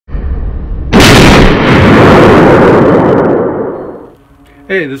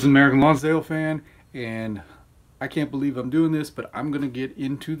Hey, this is American Lonsdale fan, and I can't believe I'm doing this, but I'm going to get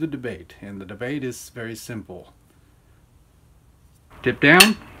into the debate. And the debate is very simple. Tip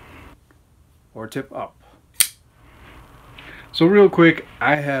down or tip up? So real quick,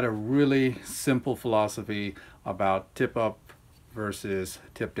 I had a really simple philosophy about tip up versus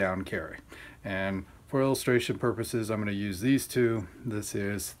tip down carry. And for illustration purposes, I'm going to use these two. This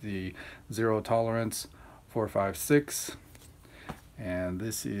is the zero tolerance 456. And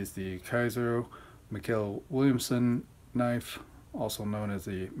this is the Kaiser Mikhail Williamson knife, also known as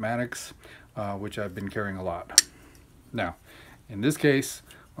the Mannix, which I've been carrying a lot. Now, in this case,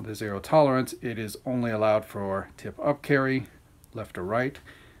 on the zero tolerance, it is only allowed for tip up carry, left or right.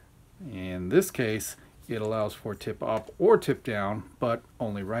 In this case, it allows for tip up or tip down, but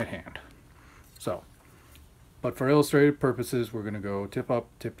only right hand. So, but for illustrative purposes, we're going to go tip up,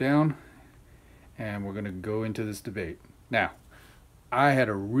 tip down, and we're going to go into this debate. Now, I had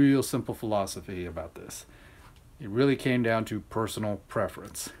a real simple philosophy about this. It really came down to personal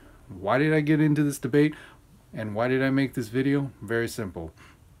preference. Why did I get into this debate and why did I make this video? Very simple.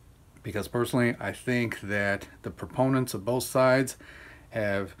 Because personally, I think that the proponents of both sides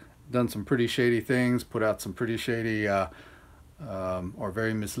have done some pretty shady things, put out some pretty shady or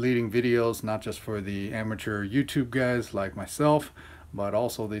very misleading videos, not just for the amateur YouTube guys like myself, but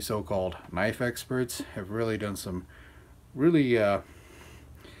also the so-called knife experts have really done some really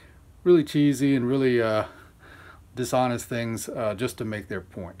cheesy and really dishonest things just to make their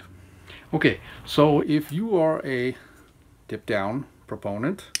point. Okay, so if you are a tip down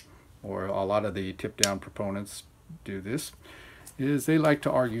proponent, or a lot of the tip down proponents do this, is they like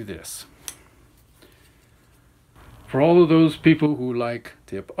to argue this. For all of those people who like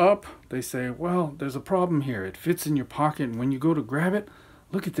tip up, they say, well, there's a problem here. It fits in your pocket, and when you go to grab it,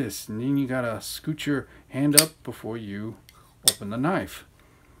 look at this, and then you gotta scoot your hand up before you open the knife.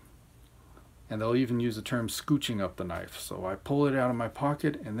 And they'll even use the term scooching up the knife. So I pull it out of my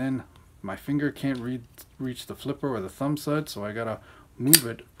pocket and then my finger can't reach the flipper or the thumb stud, so I gotta move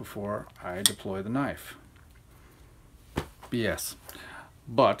it before I deploy the knife. BS.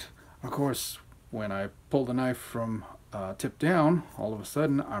 But of course, when I pull the knife from tip down, all of a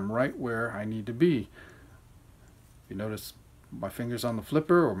sudden I'm right where I need to be. You notice my finger's on the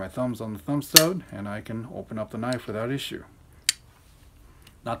flipper or my thumb's on the thumb stud, and I can open up the knife without issue.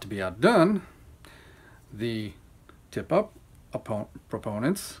 Not to be outdone, the tip up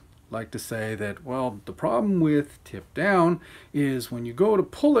proponents like to say that, well, the problem with tip down is when you go to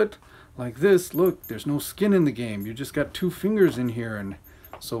pull it like this, look, there's no skin in the game. You just got two fingers in here and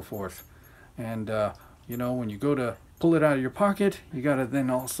so forth. And you know, when you go to pull it out of your pocket, you gotta then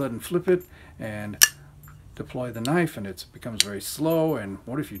all of a sudden flip it and deploy the knife, and it becomes very slow. And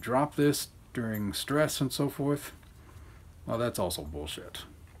what if you drop this during stress and so forth? Well, that's also bullshit.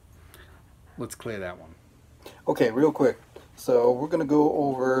 Let's clear that one. Okay, real quick. So we're going to go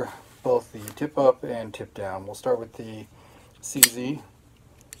over both the tip up and tip down. We'll start with the CZ,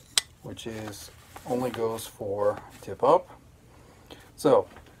 which only goes for tip up. So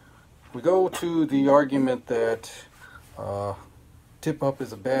we go to the argument that tip up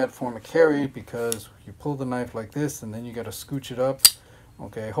is a bad form of carry because you pull the knife like this and then you got to scooch it up.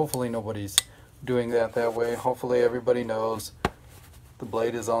 Okay, hopefully nobody's doing that way. Hopefully everybody knows the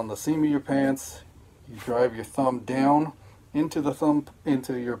blade is on the seam of your pants. You drive your thumb down into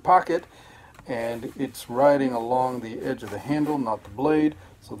your pocket, and it's riding along the edge of the handle, not the blade,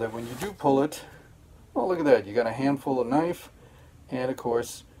 so that when you do pull it, oh, look at that, you got a handful of knife, and of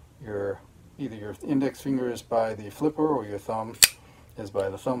course either your index finger is by the flipper or your thumb is by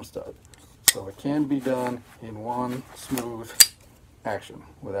the thumb stud. So it can be done in one smooth action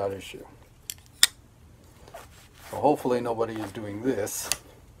without issue. So hopefully nobody is doing this.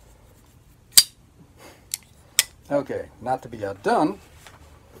 Okay, not to be outdone,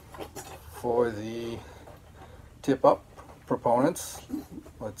 for the tip up proponents,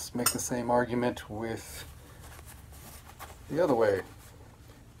 let's make the same argument with the other way,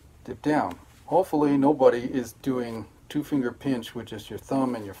 tip down. Hopefully nobody is doing two-finger pinch, which is your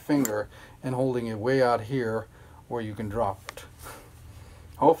thumb and your finger, and holding it way out here where you can drop it.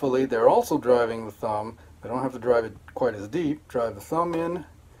 Hopefully they're also driving the thumb. They don't have to drive it quite as deep. Drive the thumb in,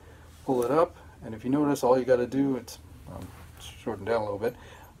 pull it up, and if you notice, all you got to do, it's shortened down a little bit,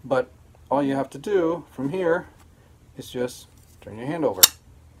 but all you have to do from here is just turn your hand over,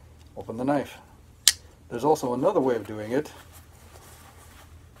 open the knife. There's also another way of doing it.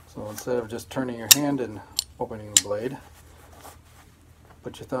 So instead of just turning your hand and opening the blade,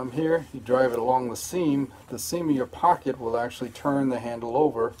 put your thumb here, you drive it along the seam. The seam of your pocket will actually turn the handle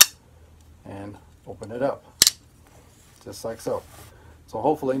over and open it up, just like so. So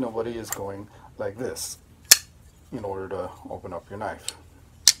hopefully nobody is going like this in order to open up your knife.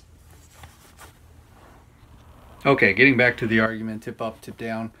 Okay, getting back to the argument, tip up, tip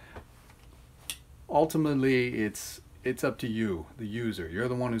down. Ultimately, it's up to you, the user. You're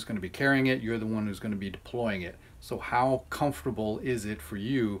the one who's going to be carrying it. You're the one who's going to be deploying it. So how comfortable is it for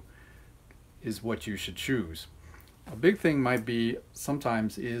you is what you should choose. A big thing might be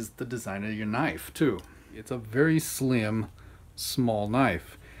sometimes is the design of your knife too. It's a very slim, small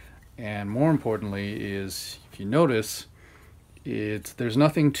knife. And more importantly is, if you notice, there's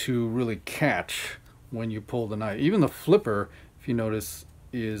nothing to really catch when you pull the knife. Even the flipper, if you notice,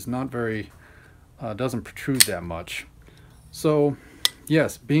 is not very, doesn't protrude that much. So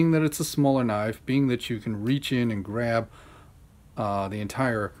yes, being that it's a smaller knife, being that you can reach in and grab the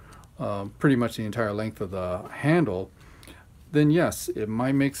entire, pretty much the entire length of the handle, then yes, it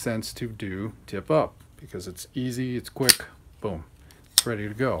might make sense to do tip up because it's easy, it's quick, boom, it's ready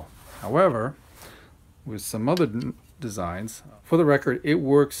to go. However, with some other designs, for the record, it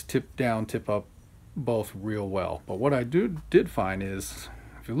works tip down, tip up both real well. But what I did find is,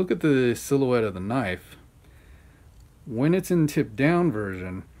 if you look at the silhouette of the knife, when it's in tip down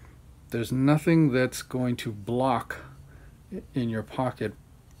version, there's nothing that's going to block in your pocket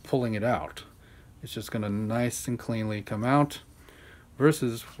pulling it out. It's just going to nice and cleanly come out,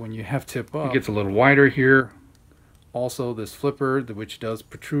 versus when you have tip up, it gets a little wider here. Also, this flipper, which does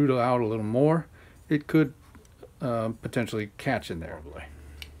protrude out a little more, it could potentially catch in there.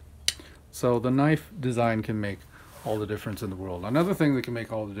 So the knife design can make all the difference in the world. Another thing that can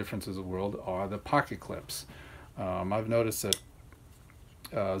make all the difference in the world are the pocket clips. I've noticed that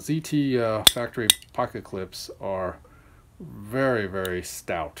ZT factory pocket clips are very, very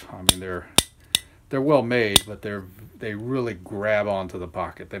stout. I mean, they're well made, but they really grab onto the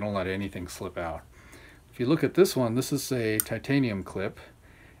pocket. They don't let anything slip out. If you look at this one, this is a titanium clip,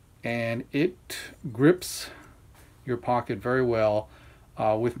 and it grips your pocket very well.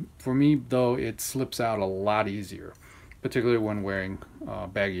 For me, though, it slips out a lot easier, particularly when wearing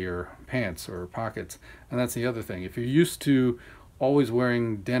baggier pants or pockets. And that's the other thing. If you're used to always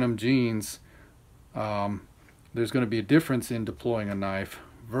wearing denim jeans, there's going to be a difference in deploying a knife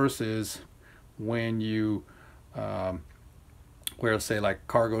versus when you wear, say, like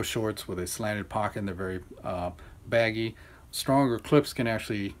cargo shorts with a slanted pocket and they're very baggy. Stronger clips can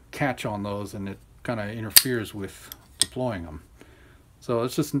actually catch on those, and it kind of interferes with deploying them. So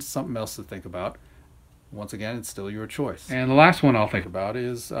it's just something else to think about. Once again, it's still your choice. And the last one I'll think about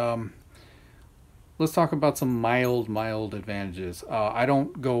is, let's talk about some mild advantages. I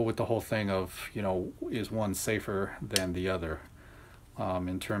don't go with the whole thing of, is one safer than the other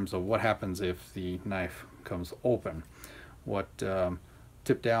in terms of what happens if the knife comes open. What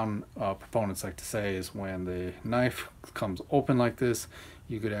tip down proponents like to say is when the knife comes open like this,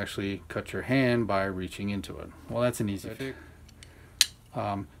 you could actually cut your hand by reaching into it. Well, that's an easy fix.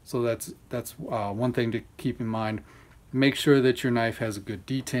 So that's one thing to keep in mind. Make sure that your knife has a good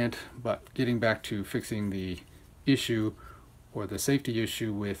detent. But getting back to fixing the issue or the safety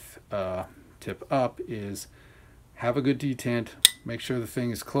issue with tip up is have a good detent. Make sure the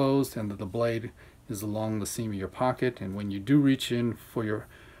thing is closed and that the blade is along the seam of your pocket. And when you do reach in for your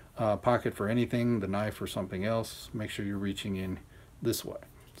pocket for anything, the knife or something else, make sure you're reaching in this way.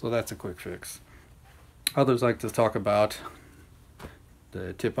 So that's a quick fix. Others like to talk about,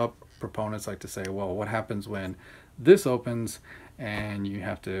 the tip up proponents like to say, well, what happens when this opens and you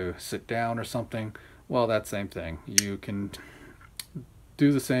have to sit down or something? Well, that same thing. You can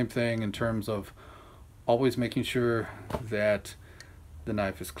do the same thing in terms of always making sure that the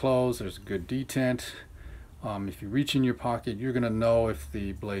knife is closed, there's a good detent. If you reach in your pocket, you're going to know if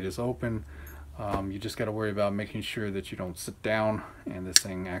the blade is open. You just got to worry about making sure that you don't sit down and this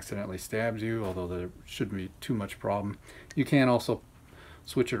thing accidentally stabs you, although there shouldn't be too much problem. You can also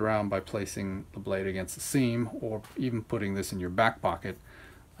switch it around by placing the blade against the seam, or even putting this in your back pocket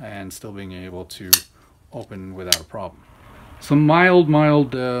and still being able to open without a problem. Some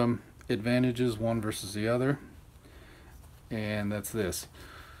mild advantages, one versus the other, and that's this.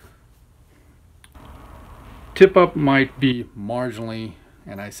 Tip up might be marginally,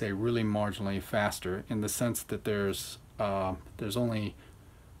 and I say really marginally, faster in the sense that there's only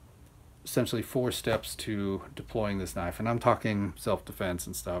essentially 4 steps to deploying this knife, and I'm talking self-defense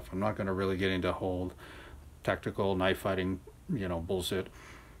and stuff. I'm not going to really get into whole tactical knife fighting, bullshit.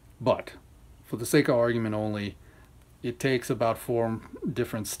 But for the sake of argument only, it takes about 4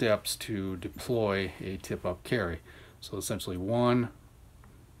 different steps to deploy a tip-up carry. So essentially, 1,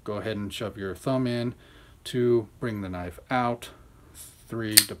 go ahead and shove your thumb in. 2, bring the knife out.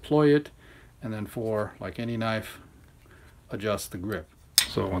 3, deploy it. And then 4, like any knife, adjust the grip.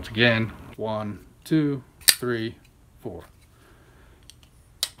 So once again, 1, 2, 3, 4.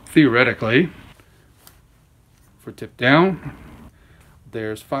 Theoretically, for tip down,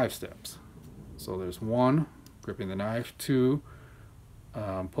 there's 5 steps. So there's 1, gripping the knife, 2,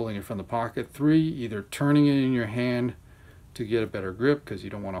 pulling it from the pocket, 3, either turning it in your hand to get a better grip because you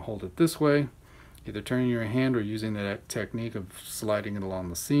don't want to hold it this way, either turning your hand or using that technique of sliding it along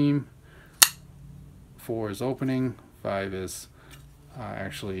the seam. 4 is opening, 5 is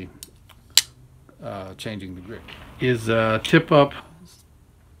actually changing the grip. Is tip up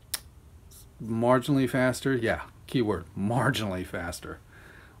marginally faster? Yeah, keyword, marginally faster.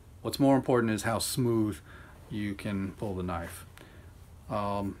 What's more important is how smooth you can pull the knife.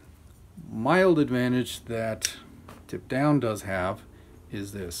 Mild advantage that tip down does have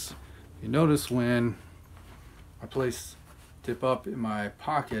is this. You notice when I place tip up in my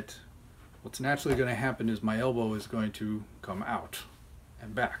pocket, what's naturally going to happen is my elbow is going to come out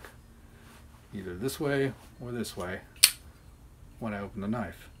and back, either this way or this way when I open the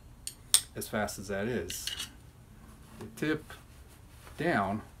knife. As fast as that is, the tip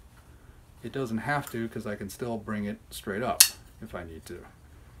down, it doesn't have to because I can still bring it straight up if I need to.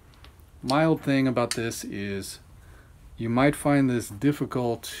 Mild thing about this is you might find this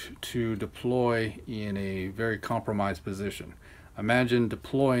difficult to deploy in a very compromised position. Imagine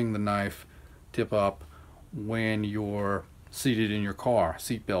deploying the knife tip up when you're seated in your car,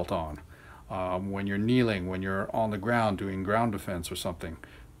 seatbelt on, when you're kneeling, when you're on the ground doing ground defense or something.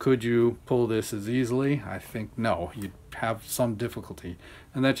 Could you pull this as easily? I think no. You'd have some difficulty,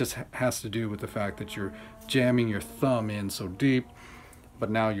 and that just has to do with the fact that you're jamming your thumb in so deep, but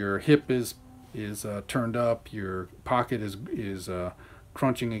now your hip is turned up, your pocket is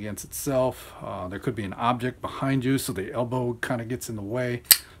crunching against itself. There could be an object behind you, so the elbow kind of gets in the way.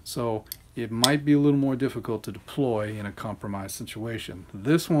 So it might be a little more difficult to deploy in a compromised situation.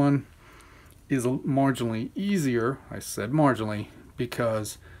 This one is marginally easier. I said marginally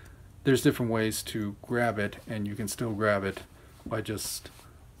because there's different ways to grab it, and you can still grab it by just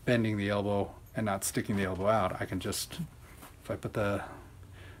bending the elbow and not sticking the elbow out. I can just, if I put the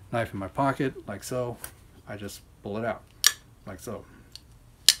knife in my pocket like so, I just pull it out like so.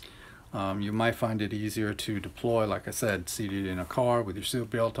 You might find it easier to deploy, like I said, seated in a car with your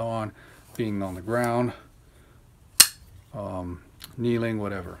seatbelt on, being on the ground, kneeling,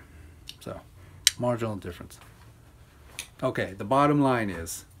 whatever. So, marginal difference. Okay, the bottom line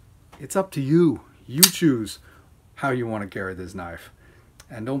is, it's up to you. You choose how you want to carry this knife.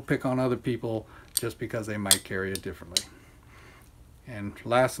 And don't pick on other people just because they might carry it differently. And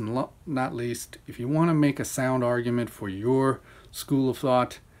last and not least, if you want to make a sound argument for your school of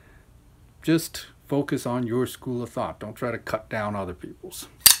thought, just focus on your school of thought. Don't try to cut down other people's.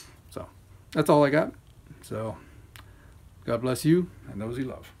 So, that's all I got. So, God bless you and those you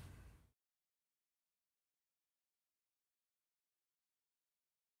love.